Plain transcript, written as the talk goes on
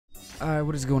Alright,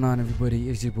 what is going on, everybody?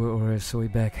 It's your boy Ora, so we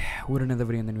back with another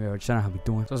video in the new era channel. How we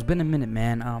doing? So it's been a minute,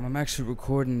 man. I'm actually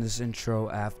recording this intro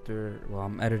after, well,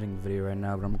 I'm editing the video right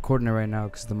now, but I'm recording it right now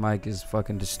because the mic is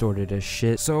fucking distorted as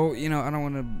shit. So, you know, I don't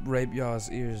want to rape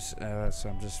y'all's ears, so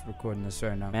I'm just recording this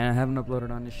right now. Man, I haven't uploaded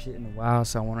on this shit in a while,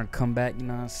 so I want to come back, you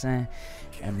know what I'm saying,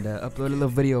 and upload a little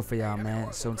video for y'all,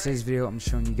 man. So in today's video, I'm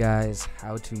showing you guys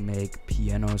how to make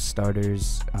piano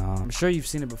starters. I'm sure you've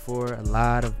seen it before. A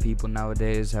lot of people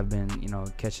nowadays have been, you know,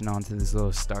 catching on to this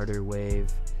little starter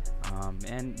wave,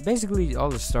 and basically all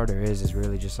the starter is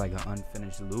really just like an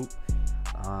unfinished loop.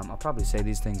 I'll probably say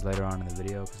these things later on in the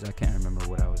video because I can't remember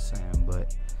what I was saying,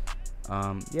 but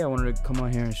yeah, I wanted to come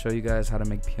on here and show you guys how to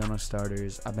make piano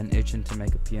starters. I've been itching to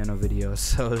make a piano video,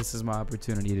 so this is my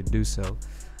opportunity to do so,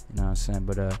 you know what I'm saying.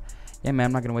 But yeah, man,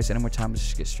 I'm not gonna waste any more time. Let's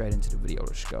just get straight into the video.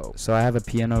 Let's go. So I have a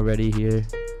piano ready here.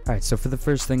 Alright, so for the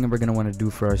first thing that we're gonna want to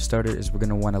do for our starter is we're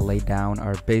gonna want to lay down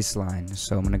our bass line.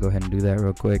 So I'm gonna go ahead and do that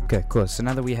real quick. Okay, cool. So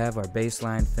now that we have our bass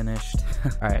line finished,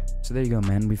 alright, so there you go,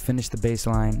 man. We finished the bass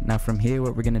line. Now from here,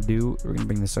 what we're gonna do, we're gonna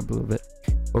bring this up a little bit.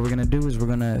 What we're gonna do is we're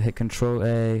gonna hit Control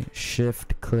A,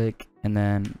 Shift, click, and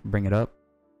then bring it up.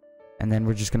 And then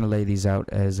we're just gonna lay these out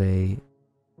as a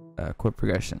chord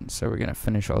progression. So we're gonna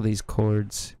finish all these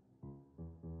chords.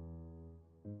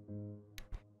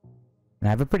 And I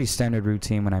have a pretty standard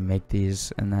routine when I make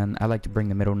these, and then I like to bring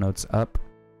the middle notes up,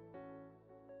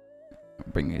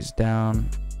 bring these down,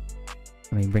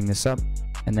 bring this up,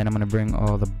 and then I'm going to bring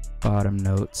all the bottom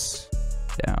notes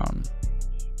down,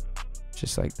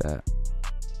 just like that.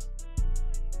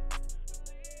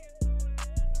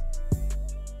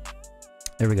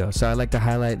 There we go. So I like to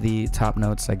highlight the top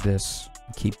notes like this,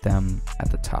 keep them at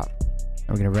the top. And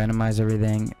we're going to randomize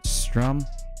everything, strum,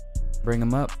 bring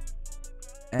them up,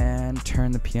 and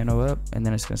turn the piano up, and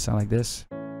then it's gonna sound like this.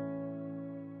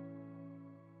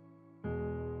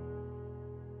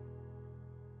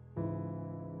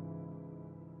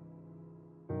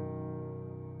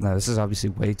 Now this is obviously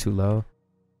way too low,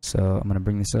 so I'm gonna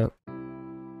bring this up.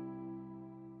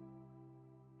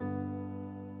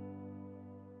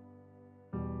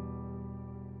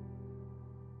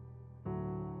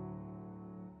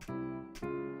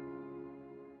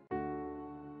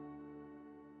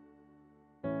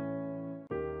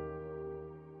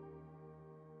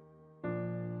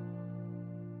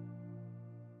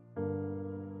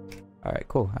 Alright,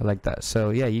 cool. I like that. So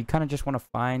yeah, you kind of just want to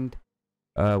find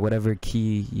whatever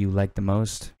key you like the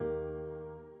most.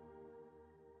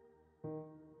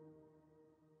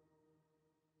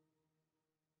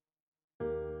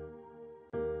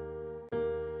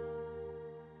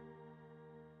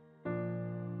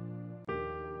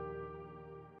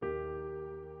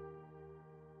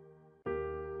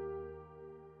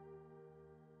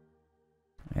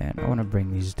 And I want to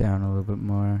bring these down a little bit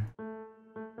more.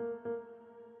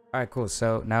 Alright, cool.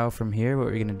 So now from here, what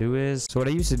we're gonna do is, so what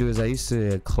I used to do is I used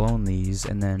to clone these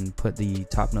and then put the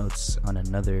top notes on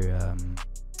another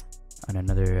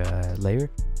layer.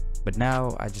 But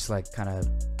now I just like kind of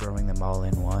throwing them all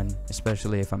in one,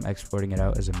 especially if I'm exporting it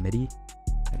out as a MIDI.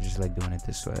 I just like doing it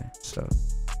this way. So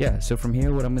yeah, so from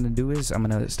here, what I'm gonna do is I'm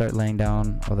gonna start laying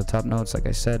down all the top notes, like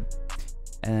I said,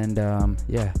 and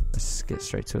yeah, let's get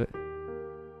straight to it.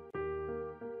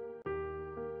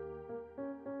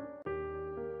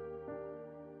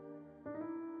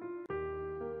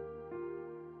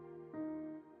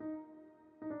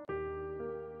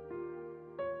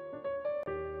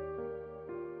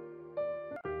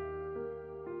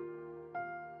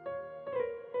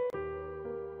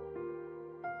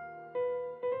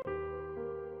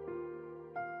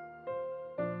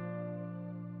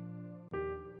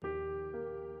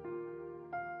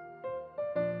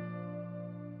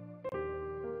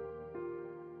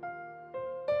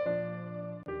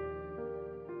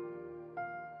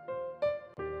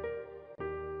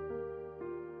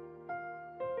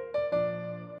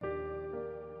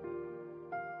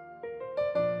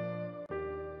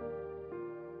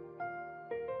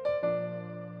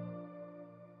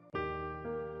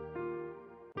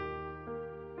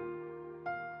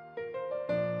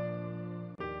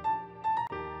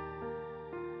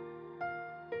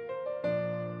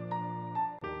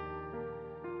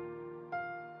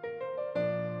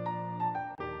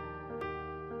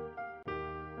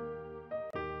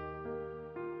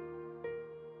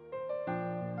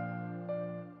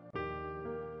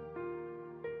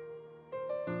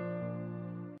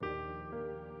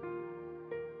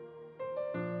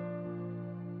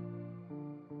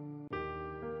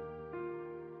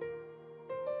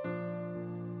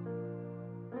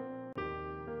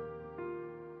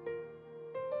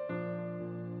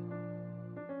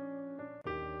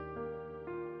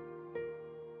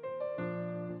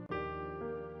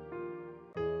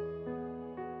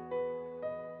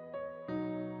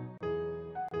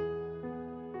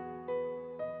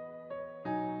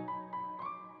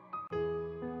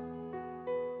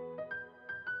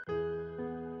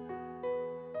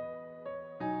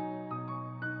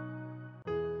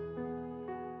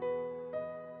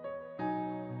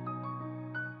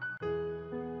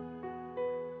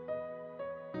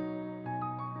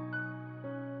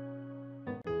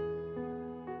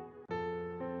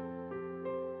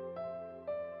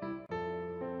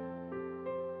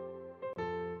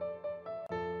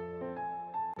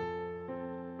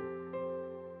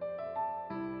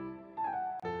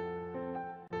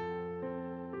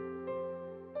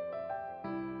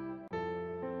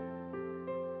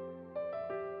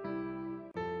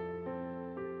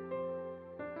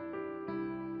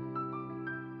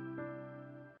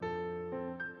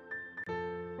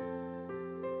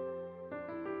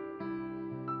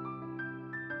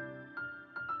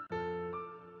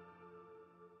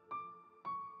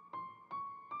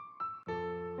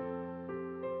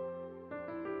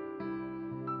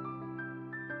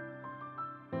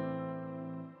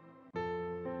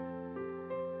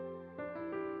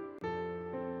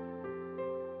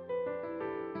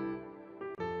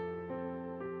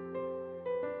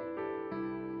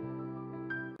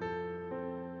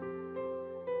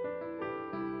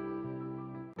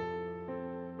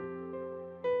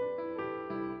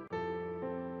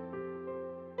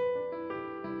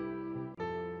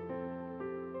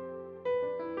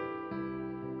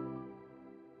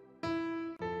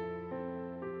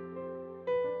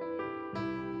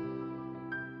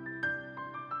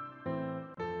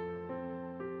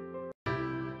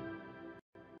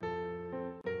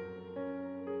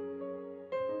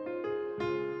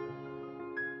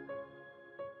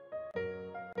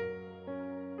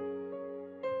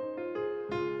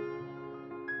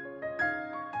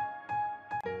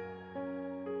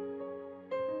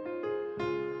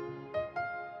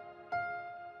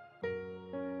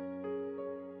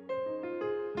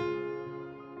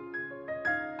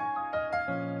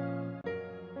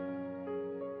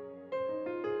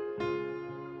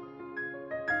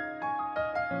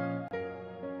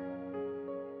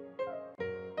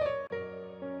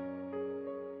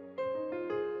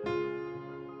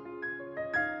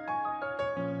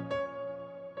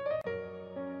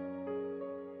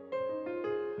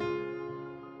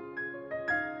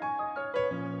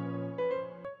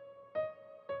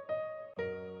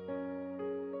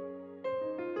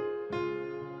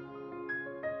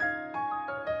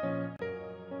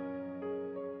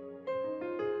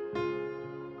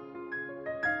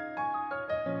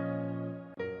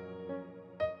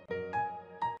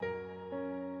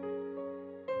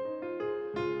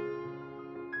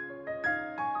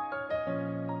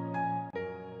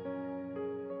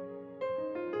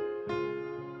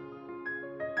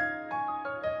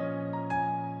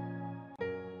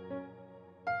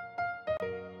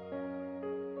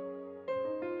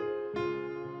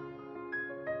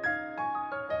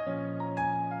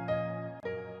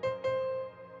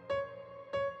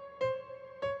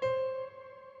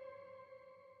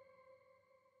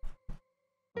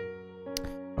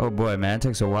 Oh boy, man, it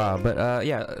takes a while. But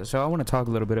yeah, so I want to talk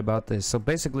a little bit about this. So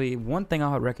basically, one thing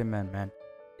I would recommend, man,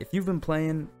 if you've been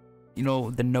playing, you know,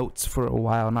 the notes for a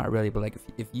while, not really, but like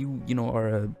if you, you know, are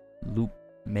a loop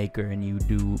maker and you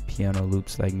do piano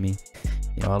loops like me,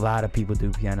 you know, a lot of people do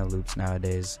piano loops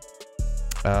nowadays.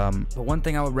 But one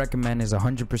thing I would recommend is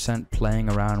 100% playing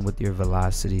around with your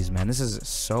velocities, man. This is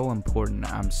so important.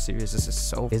 I'm serious.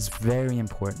 It's very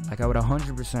important. Like, I would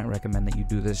 100% recommend that you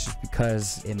do this just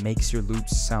because it makes your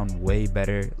loops sound way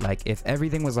better. Like, if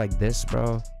everything was like this,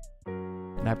 bro,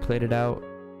 and I played it out,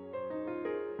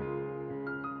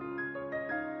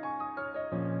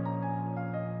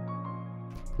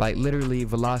 like, literally,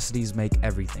 velocities make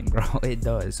everything, bro. It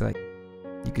does. Like,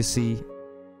 you can see.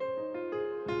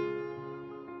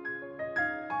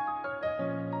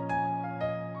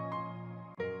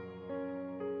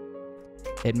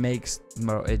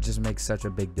 It just makes such a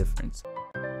big difference.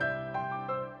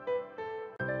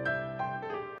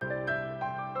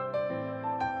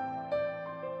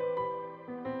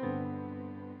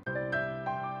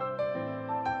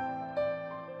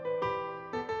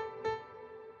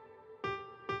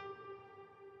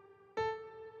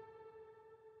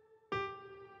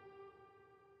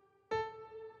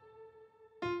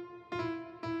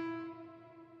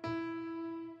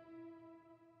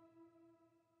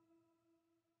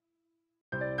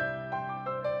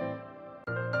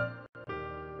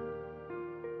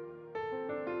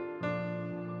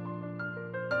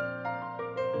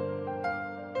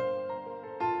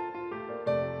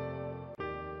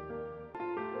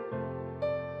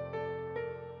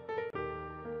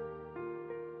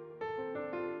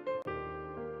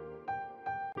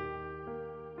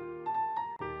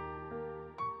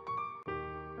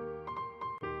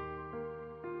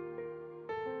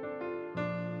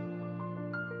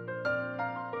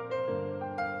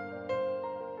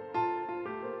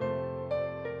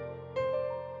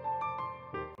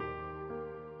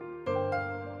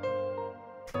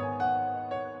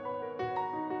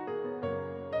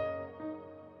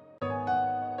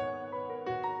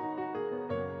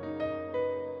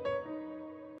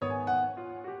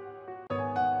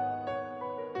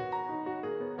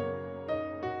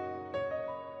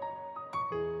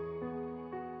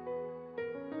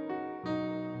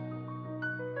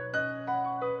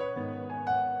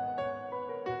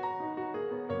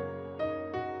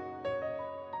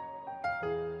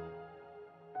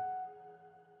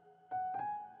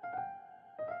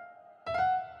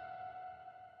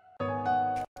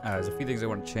 There's a few things I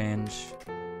want to change.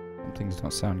 Some things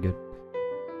don't sound good.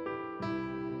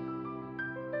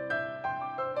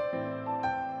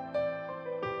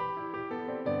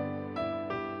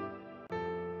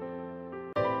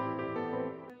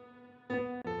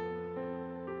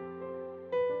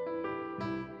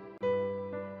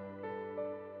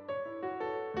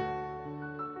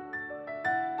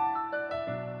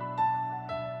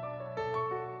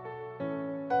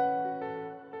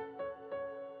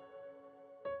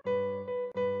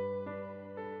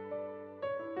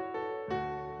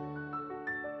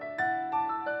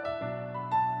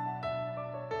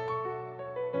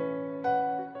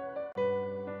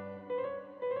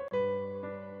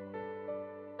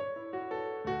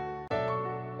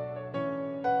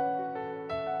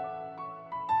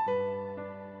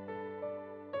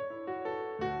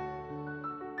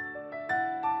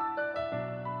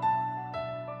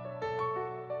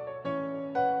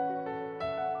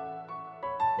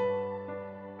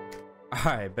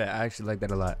 Alright, bet. I actually like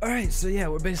that a lot. Alright, so yeah,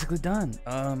 we're basically done.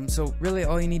 So really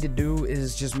all you need to do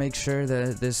is just make sure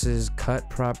that this is cut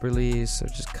properly. So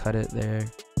just cut it there.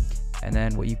 And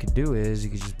then what you could do is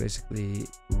you could just basically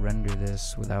render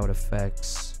this without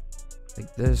effects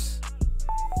like this.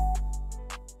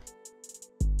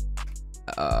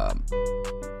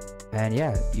 And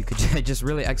yeah, you could just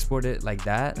really export it like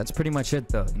that. That's pretty much it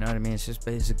though, you know what I mean? It's just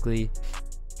basically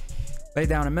lay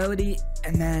down a melody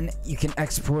and then you can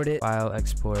export it, file,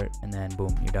 export, and then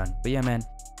boom, you're done. But yeah, man,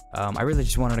 I really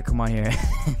just wanted to come on here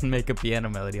and make a piano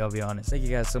melody, I'll be honest. Thank you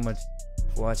guys so much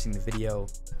for watching the video.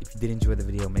 If you did enjoy the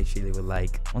video, make sure you leave a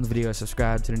like on the video,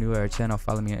 subscribe to the New Era channel,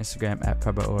 follow me on Instagram at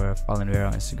Ora, follow New Era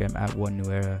on Instagram at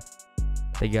OneNewEra.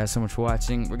 Thank you guys so much for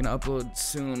watching. We're gonna upload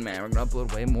soon, man. We're gonna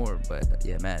upload way more, but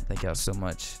yeah, man, thank y'all so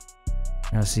much.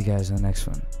 And I'll see you guys in the next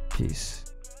one. Peace.